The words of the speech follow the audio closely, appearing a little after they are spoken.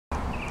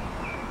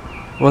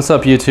What's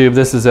up YouTube?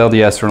 This is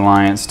LDS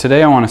Reliance.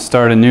 Today I want to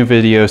start a new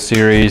video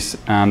series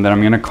that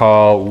I'm going to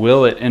call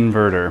Will It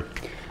Inverter.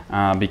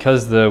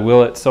 Because the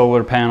Will It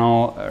Solar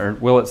panel or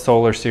Will It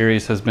Solar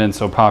series has been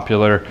so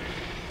popular,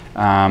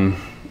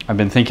 I've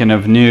been thinking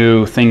of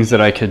new things that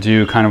I could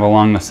do kind of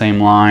along the same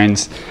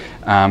lines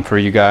for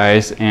you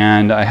guys,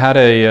 and I had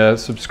a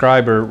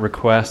subscriber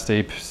request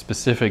a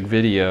specific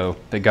video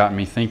that got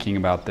me thinking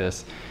about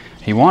this.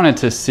 He wanted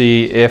to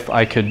see if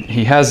I could,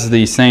 he has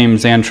the same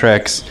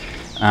Xantrex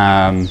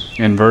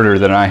inverter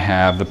that I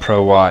have, the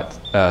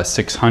ProWatt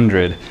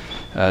 600.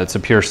 It's a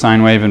pure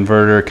sine wave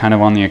inverter, kind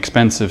of on the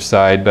expensive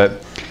side,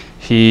 but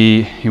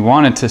he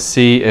wanted to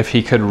see if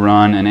he could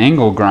run an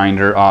angle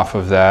grinder off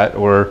of that,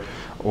 or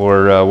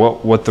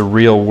what the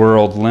real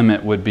world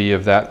limit would be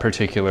of that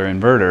particular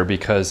inverter,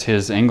 because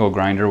his angle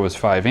grinder was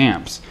 5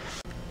 amps.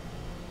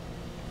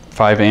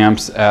 5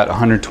 amps at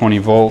 120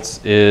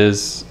 volts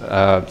is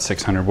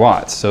 600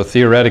 watts. So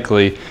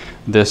theoretically,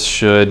 this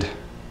should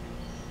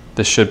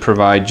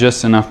provide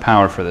just enough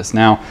power for this.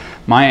 Now,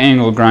 my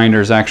angle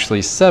grinder is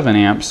actually 7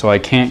 amps, so I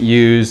can't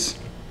use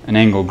an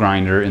angle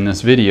grinder in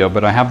this video,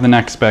 but I have the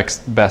next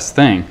best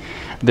thing.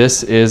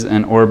 This is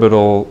an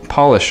Orbital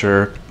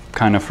polisher,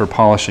 kind of for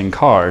polishing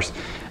cars,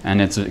 and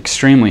it's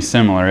extremely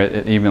similar.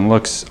 It even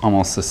looks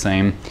almost the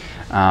same.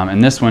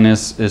 And this one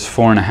is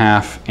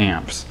 4.5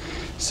 amps.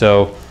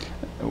 So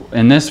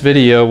in this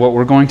video, what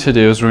we're going to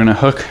do is we're going to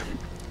hook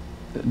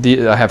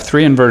I have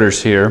 3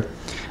 inverters here,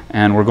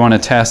 and we're going to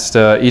test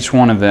each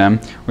one of them.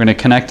 We're going to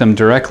connect them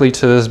directly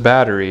to this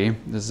battery.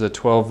 This is a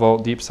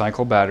 12-volt deep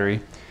cycle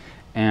battery,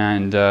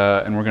 and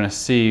we're going to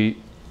see.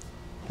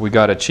 We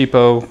got a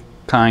cheapo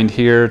kind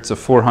here. It's a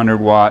 400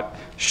 watt.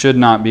 Should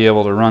not be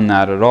able to run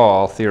that at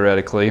all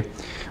theoretically.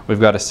 We've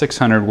got a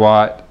 600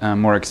 watt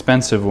more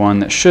expensive one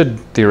that should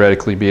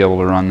theoretically be able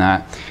to run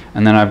that,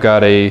 and then I've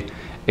got a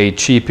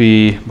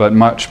cheapy but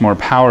much more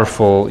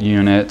powerful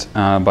unit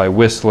by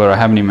Whistler. I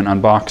haven't even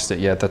unboxed it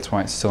yet. That's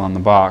why it's still in the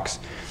box.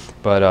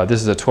 But this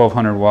is a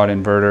 1200 watt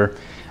inverter.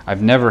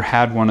 I've never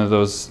had one of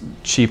those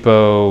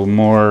cheapo,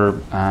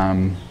 more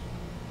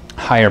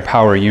higher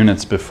power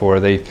units before.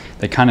 They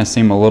kind of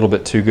seem a little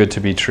bit too good to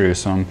be true,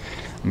 so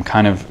I'm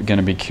kind of going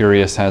to be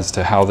curious as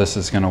to how this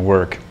is going to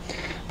work.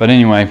 But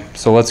anyway,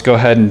 so let's go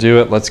ahead and do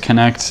it. Let's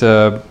connect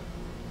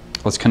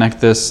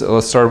this.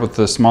 Let's start with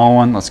the small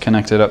one. Let's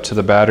connect it up to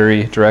the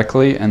battery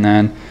directly, and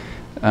then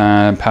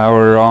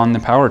power on the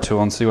power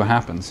tool and see what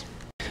happens.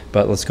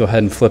 But let's go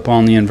ahead and flip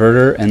on the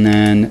inverter and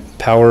then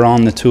power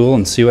on the tool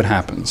and see what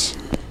happens.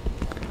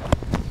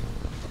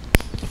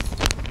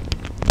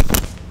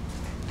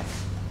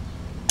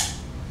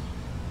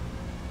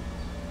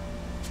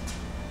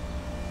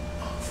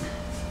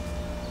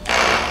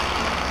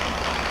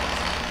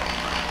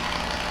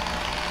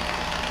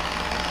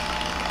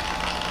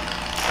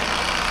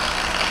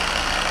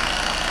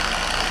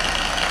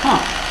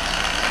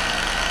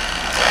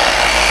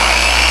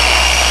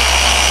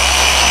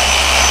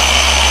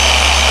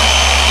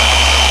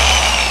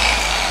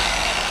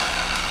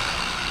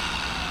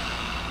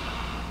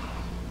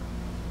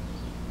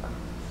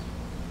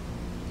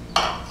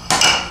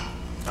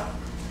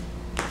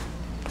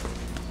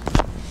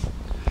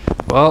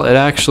 Well, it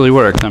actually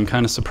worked. I'm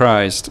kind of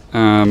surprised.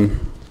 Sorry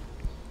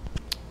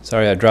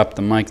I dropped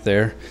the mic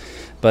there.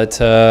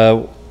 But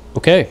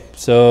okay,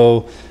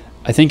 so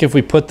I think if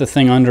we put the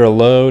thing under a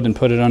load and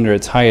put it under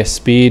its highest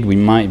speed, we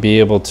might be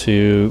able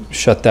to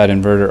shut that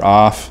inverter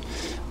off.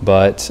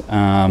 But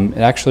it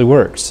actually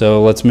worked.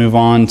 So let's move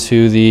on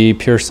to the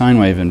pure sine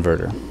wave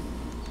inverter.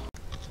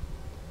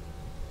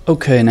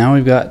 Okay, now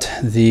we've got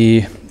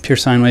the pure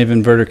sine wave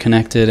inverter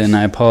connected, and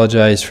I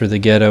apologize for the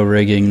ghetto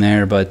rigging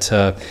there, but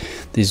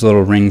these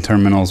little ring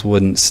terminals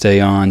wouldn't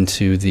stay on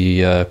to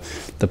the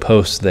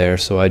post there,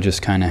 so I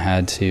just kind of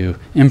had to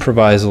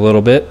improvise a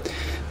little bit.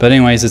 But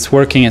anyways, it's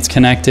working, it's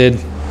connected,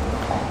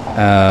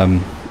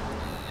 and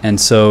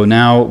so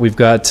now we've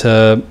got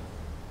the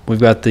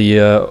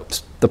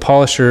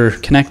polisher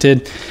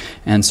connected,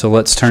 and so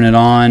let's turn it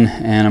on,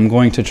 and I'm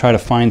going to try to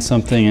find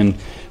something and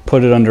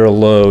put it under a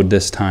load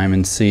this time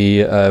and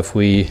see if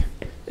we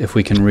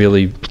can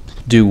really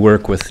do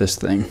work with this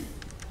thing.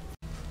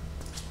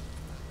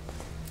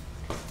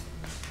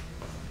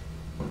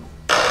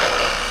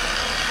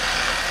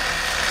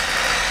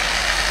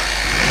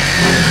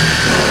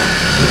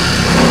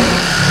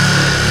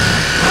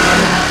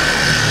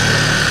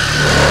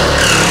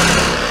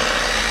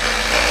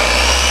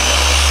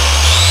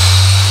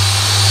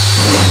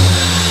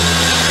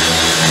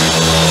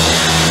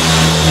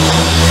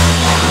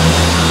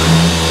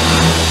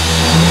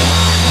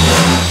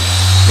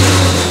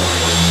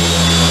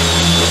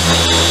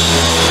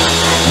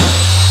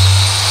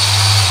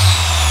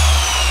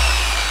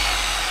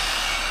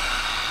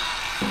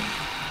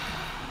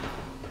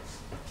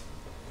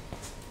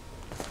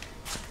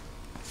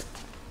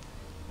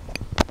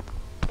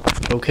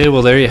 Okay,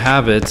 well there you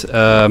have it.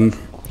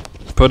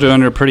 Put it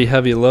under a pretty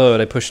heavy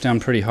load. I pushed down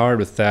pretty hard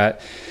with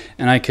that,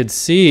 and I could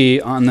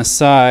see on the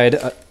side,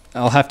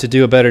 I'll have to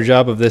do a better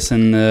job of this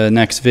in the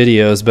next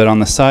videos, but on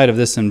the side of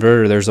this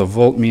inverter there's a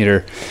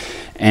voltmeter,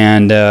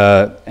 and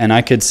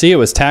I could see it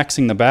was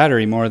taxing the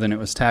battery more than it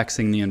was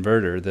taxing the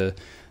inverter.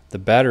 The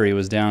battery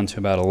was down to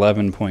about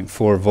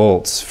 11.4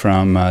 volts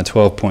from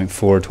 12.4,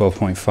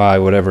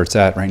 12.5, whatever it's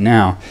at right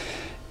now.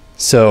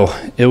 So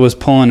it was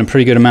pulling a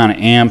pretty good amount of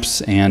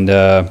amps, and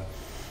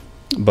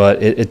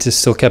but it just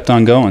still kept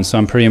on going. So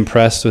I'm pretty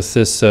impressed with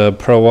this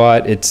Pro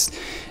Watt.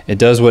 It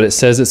does what it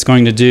says it's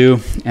going to do,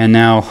 and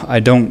now I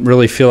don't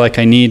really feel like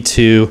I need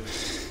to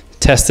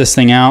test this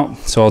thing out.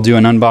 So I'll do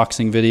an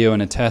unboxing video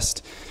and a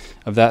test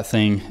of that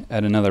thing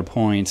at another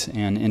point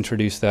and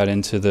introduce that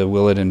into the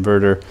Will It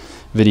Inverter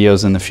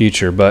videos in the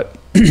future. But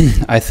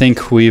I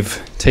think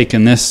we've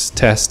taken this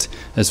test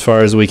as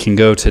far as we can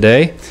go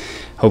today.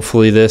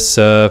 Hopefully this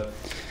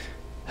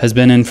has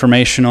been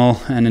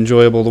informational and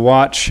enjoyable to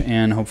watch,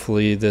 and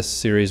hopefully this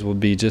series will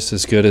be just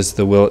as good as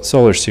the Will It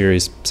Solar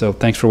series. So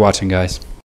thanks for watching, guys.